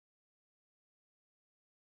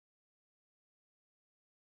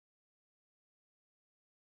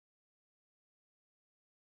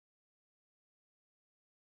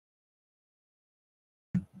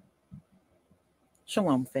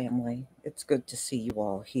Shalom, family. It's good to see you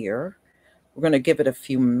all here. We're going to give it a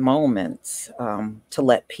few moments to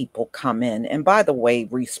let people come in. And by the way,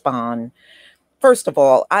 respond. First of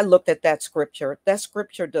all, I looked at that scripture. That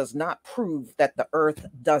scripture does not prove that the earth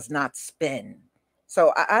does not spin.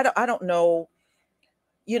 So I don't know.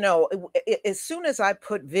 As soon as I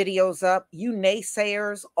put videos up, you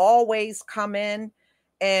naysayers always come in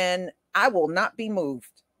and I will not be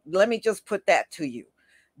moved. Let me just put that to you.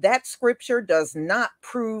 That scripture does not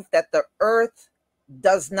prove that the earth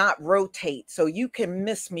does not rotate. So you can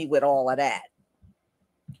miss me with all of that.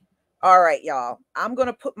 All right, y'all. I'm going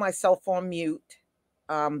to put myself on mute.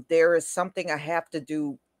 There is something I have to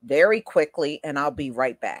do very quickly, and I'll be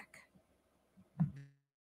right back.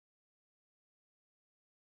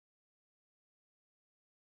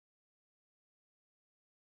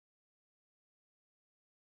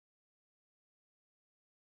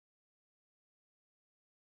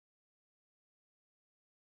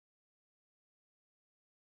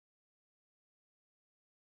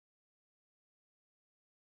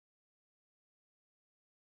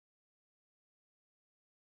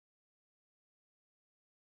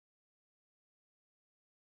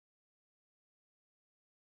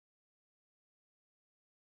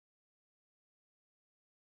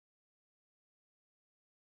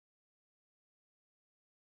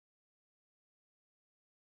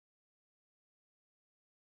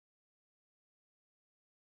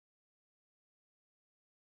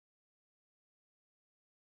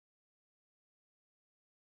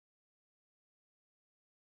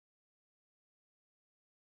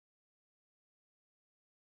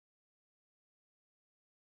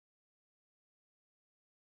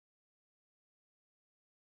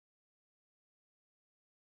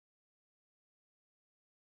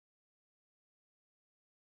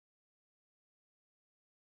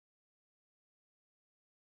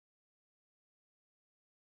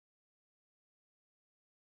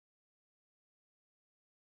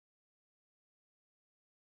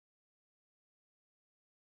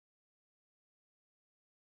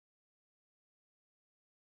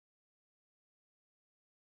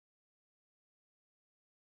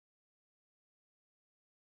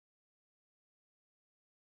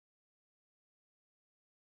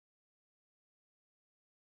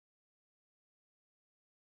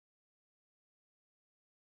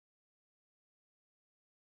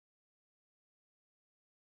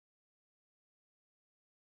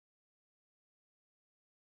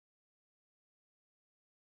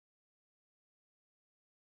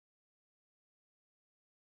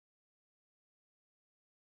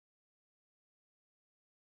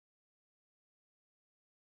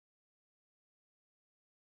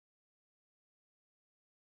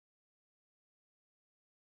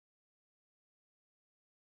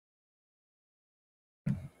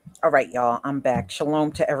 All right, y'all, I'm back.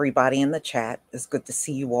 Shalom to everybody in the chat. It's good to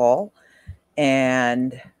see you all.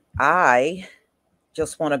 And I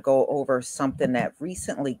just want to go over something that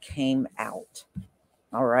recently came out.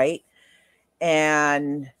 All right.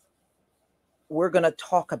 And we're going to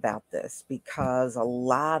talk about this because a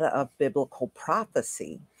lot of biblical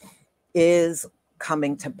prophecy is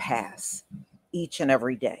coming to pass each and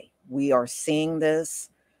every day. We are seeing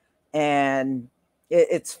this. And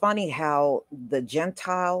it's funny how the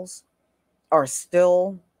Gentiles are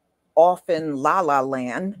still off in La La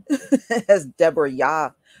Land, as Deborah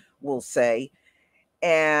Yah will say.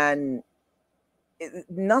 And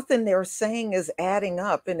nothing they're saying is adding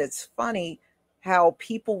up. And it's funny how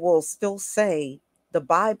people will still say the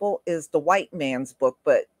Bible is the white man's book,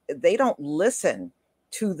 but they don't listen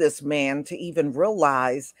to this man to even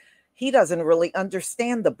realize he doesn't really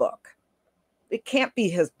understand the book. It can't be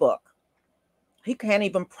his book. He can't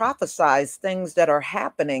even prophesize things that are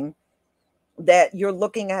happening that you're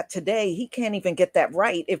looking at today. He can't even get that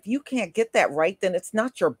right. If you can't get that right, then it's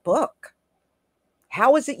not your book.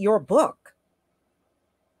 How is it your book?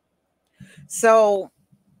 So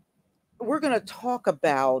we're going to talk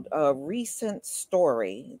about a recent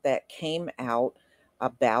story that came out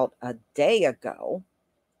about a day ago.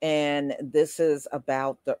 And this is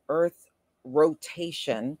about the Earth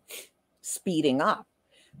rotation speeding up.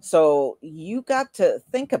 So you got to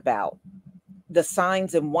think about the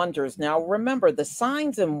signs and wonders. Now, remember, the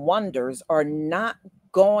signs and wonders are not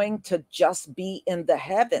going to just be in the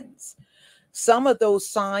heavens. Some of those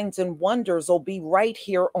signs and wonders will be right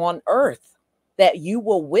here on earth that you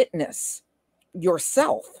will witness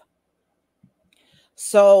yourself.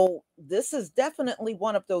 So, this is definitely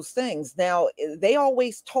one of those things. Now, they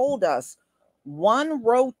always told us one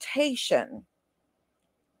rotation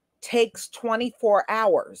takes 24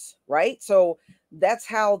 hours, right? So, that's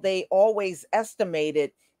how they always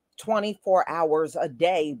estimated 24 hours a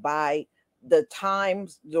day by the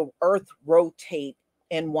times the earth rotate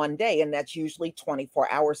in one day, and that's usually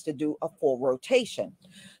 24 hours to do a full rotation.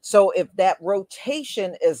 So if that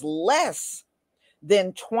rotation is less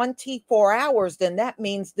than 24 hours, then that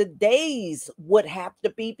means the days would have to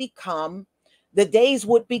become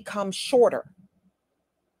shorter.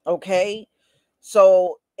 Okay.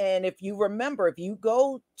 So, and if you remember, if you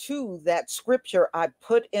go to that scripture I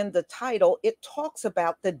put in the title, it talks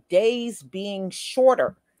about the days being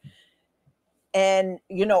shorter. And,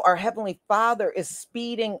 our Heavenly Father is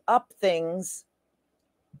speeding up things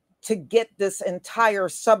to get this entire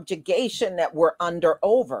subjugation that we're under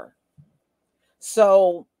over.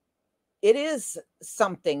 So it is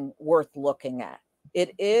something worth looking at.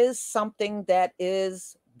 It is something that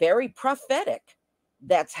is very prophetic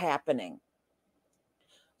that's happening.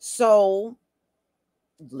 So,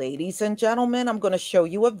 ladies and gentlemen, I'm going to show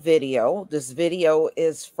you a video. This video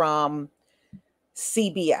is from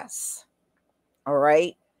CBS. All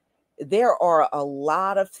right. There are a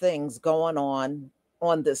lot of things going on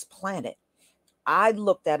this planet. I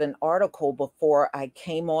looked at an article before I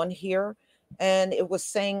came on here, and it was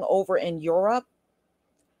saying over in Europe,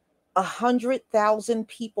 100,000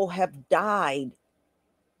 people have died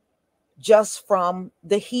just from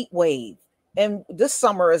the heat wave. And this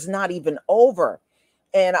summer is not even over.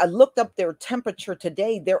 And I looked up their temperature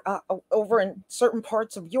today. They're over in certain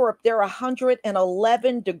parts of Europe, they're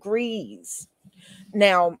 111 degrees.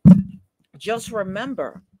 Now, just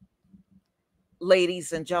remember,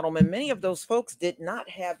 ladies and gentlemen, many of those folks did not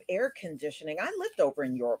have air conditioning. I lived over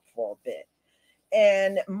in Europe for a bit,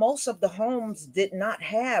 and most of the homes did not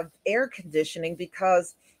have air conditioning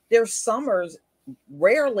because their summers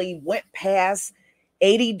rarely went past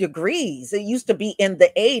 80 degrees. It used to be in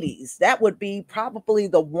the 80s. That would be probably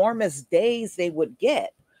the warmest days they would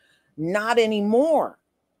get. Not anymore.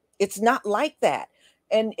 It's not like that.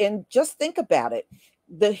 And just think about it.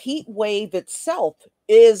 The heat wave itself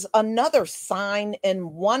is another sign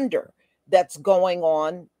and wonder that's going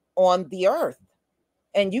on the earth.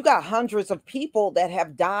 And you got hundreds of people that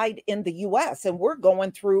have died in the US, and we're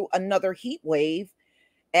going through another heat wave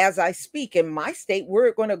as I speak. In my state,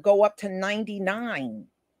 we're going to go up to 99.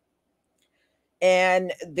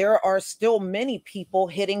 And there are still many people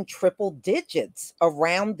hitting triple digits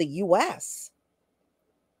around the US.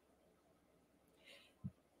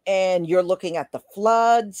 And you're looking at the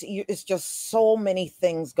floods. It's just so many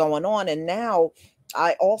things going on. And now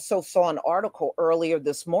I also saw an article earlier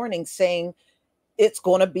this morning saying it's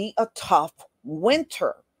going to be a tough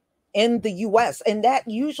winter in the US. And that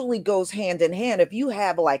usually goes hand in hand. If you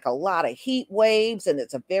have like a lot of heat waves and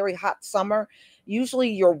it's a very hot summer, usually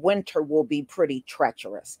your winter will be pretty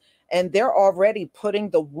treacherous. And they're already putting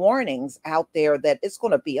the warnings out there that it's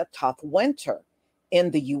going to be a tough winter in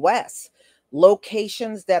the US.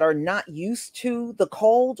 Locations that are not used to the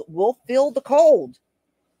cold will feel the cold.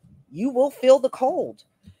 You will feel the cold.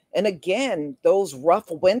 And again, those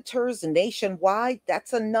rough winters nationwide,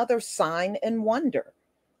 that's another sign and wonder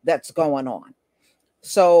that's going on.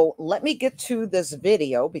 So let me get to this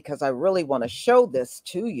video because I really want to show this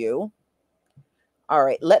to you. All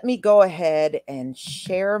right, let me go ahead and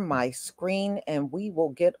share my screen and we will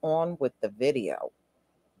get on with the video.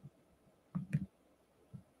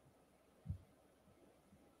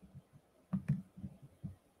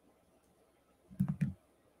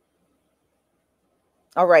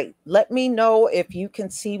 All right, let me know if you can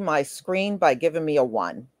see my screen by giving me a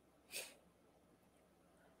 1.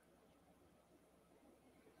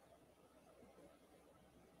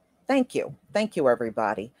 Thank you. Thank you,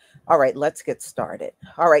 everybody. All right, let's get started.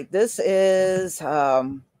 All right, this is a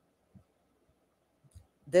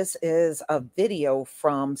video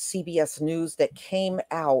from CBS News that came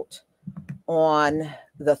out on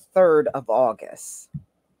the 3rd of August.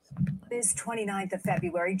 This 29th of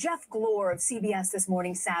February, Jeff Glor of CBS This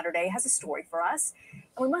Morning Saturday has a story for us,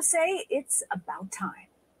 and we must say it's about time.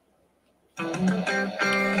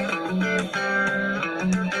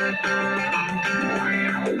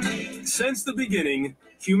 Since the beginning,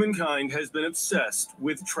 humankind has been obsessed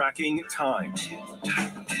with tracking time.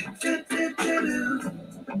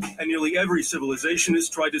 And nearly every civilization has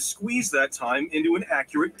tried to squeeze that time into an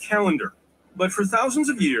accurate calendar. But for thousands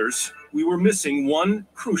of years, we were missing one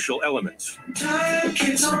crucial element. Time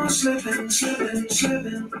keeps on slipping.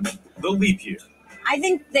 The leap year. I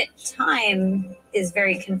think that time is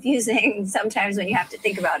very confusing sometimes when you have to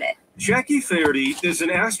think about it. Jackie Faherty is an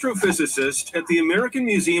astrophysicist at the American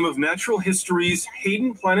Museum of Natural History's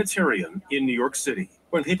Hayden Planetarium in New York City.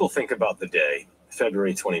 When people think about the day,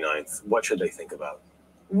 February 29th, what should they think about?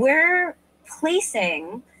 We're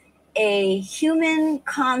placing a human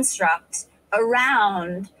construct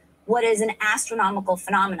around what is an astronomical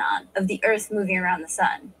phenomenon of the Earth moving around the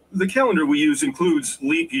sun. The calendar we use includes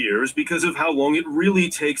leap years because of how long it really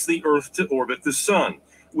takes the Earth to orbit the sun,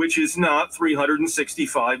 which is not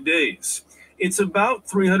 365 days. It's about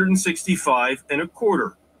 365 and a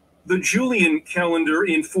quarter. The Julian calendar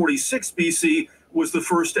in 46 BC was the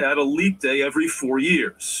first to add a leap day every 4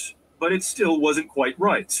 years, but it still wasn't quite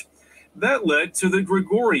right. That led to the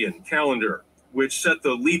Gregorian calendar, which set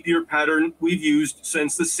the leap year pattern we've used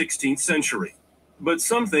since the 16th century. But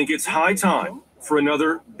some think it's high time for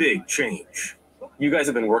another big change. You guys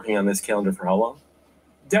have been working on this calendar for how long?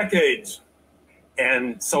 Decades.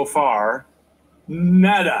 And so far,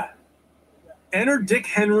 Nada. Enter Dick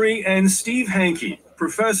Henry and Steve Hankey,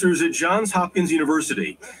 professors at Johns Hopkins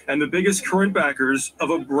University and the biggest current backers of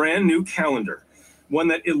a brand new calendar, one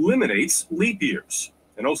that eliminates leap years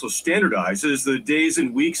and also standardizes the days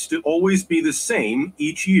and weeks to always be the same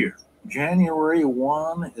each year. January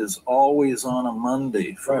 1 is always on a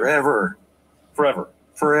Monday, forever. forever.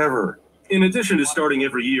 Forever. In addition to starting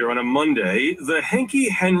every year on a Monday, the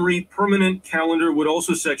Hankey-Henry permanent calendar would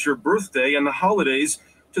also set your birthday and the holidays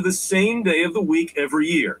to the same day of the week every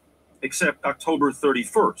year, except October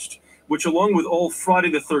 31st, which along with all Friday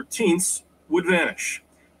the 13th would vanish.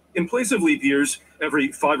 In place of leap years,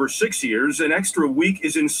 every 5 or 6 years, an extra week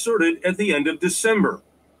is inserted at the end of December,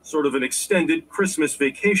 sort of an extended Christmas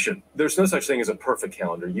vacation. There's no such thing as a perfect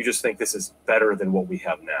calendar. You just think this is better than what we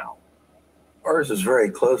have now. Ours is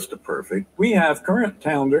very close to perfect. We have current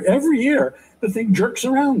calendar every year. The thing jerks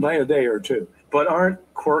around by a day or two. But aren't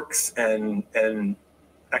quirks and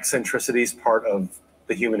eccentricities part of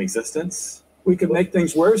the human existence? We could make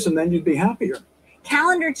things worse and then you'd be happier.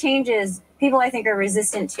 Calendar changes, people I think are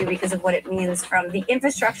resistant to because of what it means from the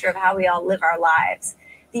infrastructure of how we all live our lives.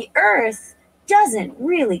 The Earth doesn't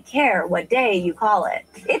really care what day you call it.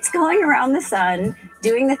 It's going around the sun,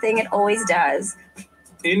 doing the thing it always does.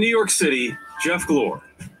 In New York City, Jeff Glor,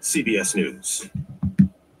 CBS News.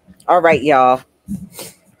 All right, y'all.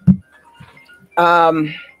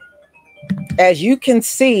 As you can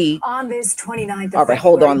see, on this 29th of all right,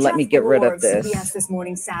 hold on, February, let me Jeff get rid Glor of this. CBS This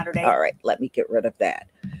Morning Saturday. All right, let me get rid of that.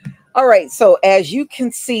 All right, so as you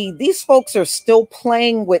can see, these folks are still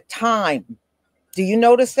playing with time. Do you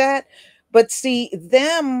notice that? But see,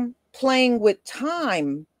 them playing with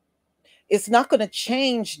time is not going to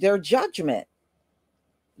change their judgment.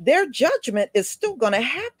 Their judgment is still going to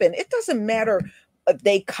happen. It doesn't matter if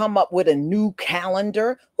they come up with a new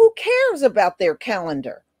calendar. Who cares about their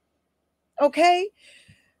calendar? Okay.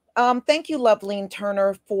 Thank you, Loveline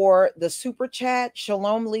Turner, for the super chat.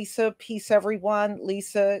 Shalom, Lisa. Peace, everyone.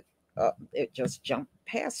 Lisa, it just jumped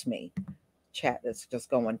past me. Chat is just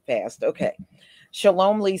going fast. Okay.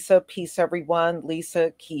 Shalom, Lisa. Peace, everyone.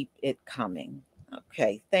 Lisa, keep it coming.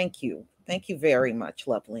 Okay. Thank you. Thank you very much,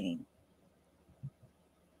 Loveline.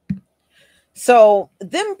 So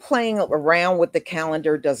them playing around with the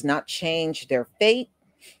calendar does not change their fate.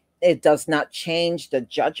 It does not change the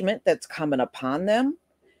judgment that's coming upon them.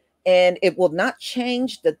 And it will not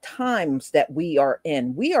change the times that we are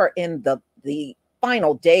in. We are in the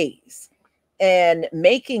final days. And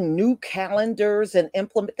making new calendars and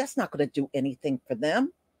implement, that's not going to do anything for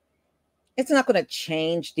them. It's not going to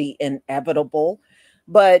change the inevitable.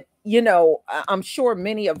 But, you know, I'm sure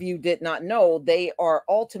many of you did not know they are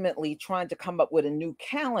ultimately trying to come up with a new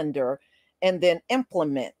calendar and then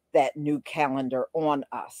implement that new calendar on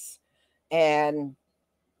us. And,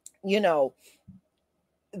 you know,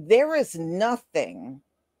 there is nothing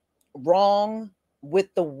wrong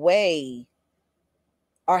with the way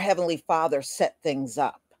our Heavenly Father set things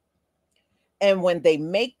up. And when they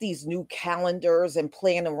make these new calendars and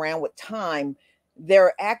playing around with time,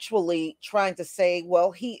 they're actually trying to say,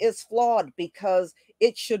 well, he is flawed because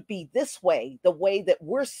it should be this way, the way that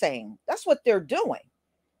we're saying. That's what they're doing.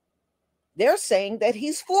 They're saying that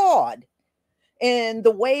he's flawed. And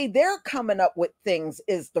the way they're coming up with things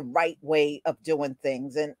is the right way of doing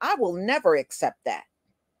things. And I will never accept that.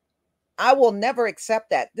 I will never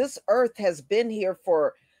accept that. This earth has been here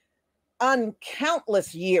for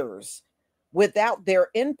uncountless years without their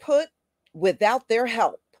input, without their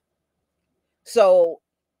help. So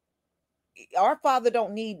our Father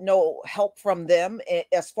don't need no help from them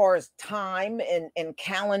as far as time and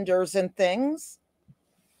calendars and things.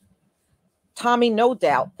 Tommy, no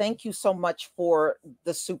doubt. Thank you so much for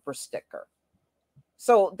the super sticker.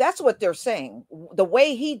 So that's what they're saying. The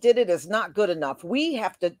way he did it is not good enough. We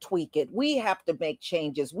have to tweak it. We have to make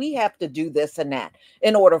changes. We have to do this and that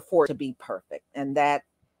in order for it to be perfect. And that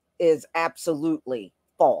is absolutely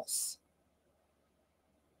false.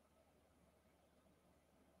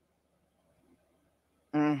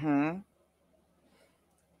 Mm-hmm.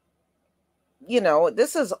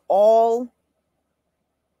 This is all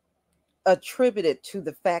attributed to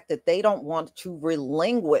the fact that they don't want to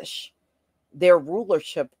relinquish their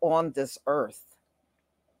rulership on this earth,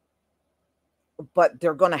 but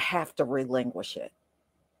they're going to have to relinquish it,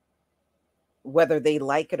 whether they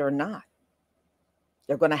like it or not.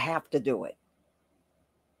 They're going to have to do it.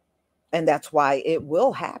 And that's why it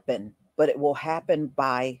will happen, but it will happen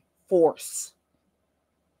by force.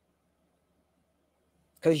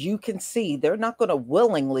 Because you can see they're not going to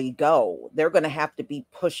willingly go. They're going to have to be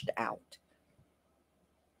pushed out.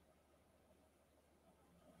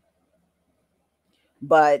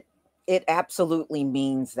 But it absolutely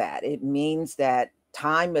means that. It means that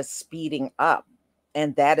time is speeding up,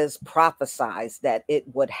 and that is prophesied that it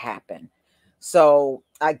would happen. So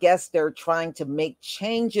I guess they're trying to make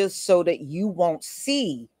changes so that you won't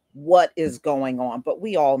see what is going on. But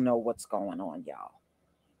we all know what's going on, y'all.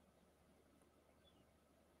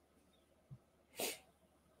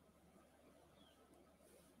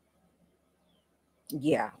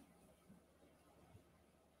 Yeah.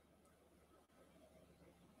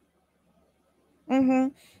 Mm-hmm.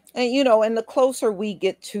 And the closer we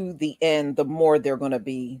get to the end, the more they're going to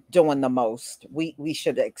be doing the most. We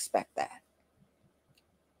should expect that.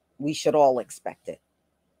 We should all expect it.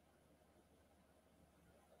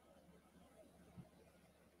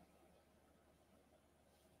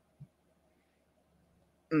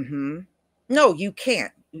 Mm-hmm. No, you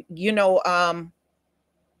can't.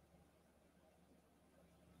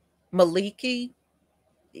 Maliki,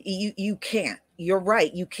 you can't. You're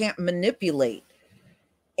right. You can't manipulate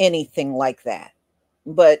anything like that.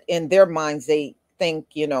 But in their minds, they think,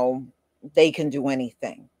 they can do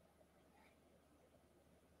anything.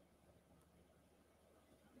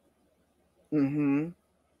 Mm-hmm.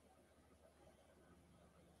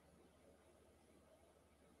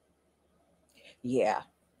 Yeah.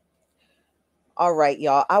 All right,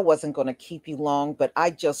 y'all. I wasn't going to keep you long, but I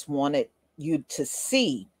just wanted you to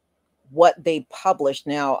see what they published.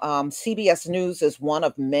 Now, CBS News is one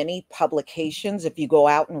of many publications. If you go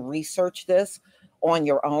out and research this on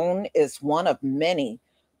your own, is one of many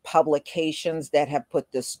publications that have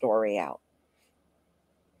put this story out.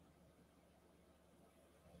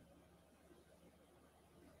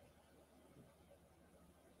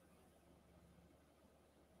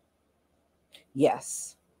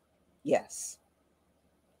 Yes. Yes.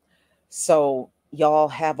 So, y'all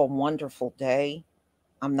have a wonderful day.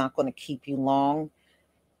 I'm not going to keep you long.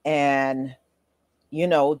 And,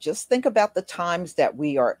 just think about the times that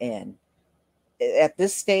we are in. At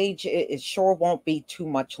this stage, it sure won't be too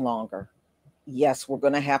much longer. Yes, we're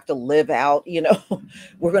going to have to live out,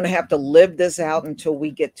 we're going to have to live this out until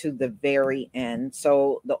we get to the very end.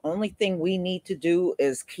 So the only thing we need to do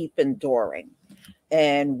is keep enduring.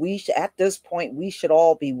 And at this point, we should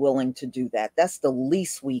all be willing to do that. That's the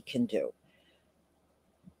least we can do.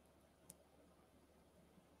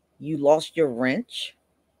 You lost your wrench?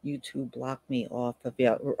 YouTube blocked me off of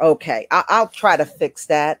your. Okay, I'll try to fix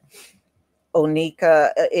that.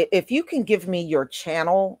 Onika, if you can give me your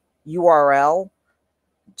channel URL,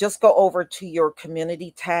 just go over to your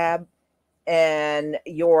community tab, and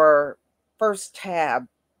your first tab,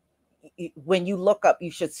 when you look up,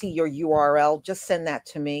 you should see your URL. Just send that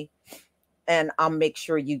to me, and I'll make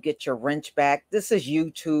sure you get your wrench back. This is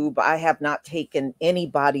YouTube. I have not taken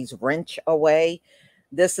anybody's wrench away.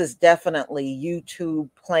 This is definitely YouTube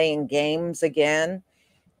playing games again.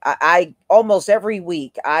 I almost every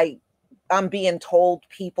week I'm being told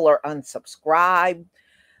people are unsubscribed.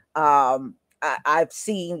 I've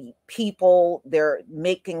seen people, they're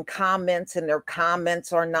making comments and their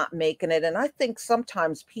comments are not making it. And I think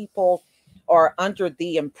sometimes people are under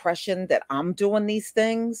the impression that I'm doing these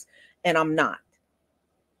things, and I'm not.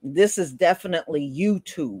 This is definitely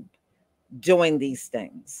YouTube doing these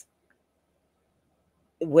things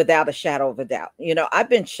without a shadow of a doubt. I've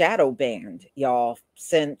been shadow banned, y'all,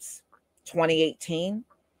 since 2018.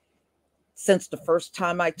 Since the first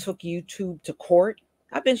time I took YouTube to court,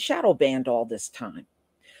 I've been shadow banned all this time.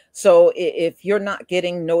 So if you're not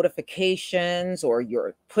getting notifications, or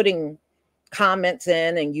you're putting comments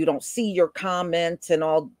in and you don't see your comments and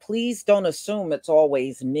all, please don't assume it's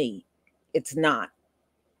always me. It's not.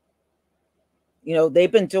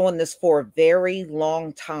 They've been doing this for a very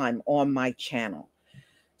long time on my channel.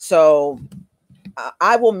 So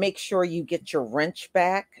I will make sure you get your wrench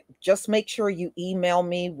back. Just make sure you email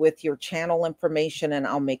me with your channel information, and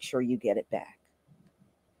I'll make sure you get it back.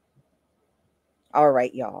 All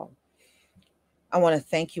right, y'all. I want to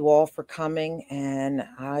thank you all for coming, and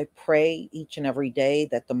I pray each and every day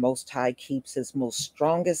that the Most High keeps his most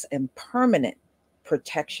strongest and permanent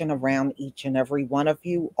protection around each and every one of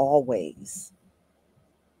you always.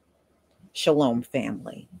 Shalom,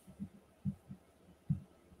 family.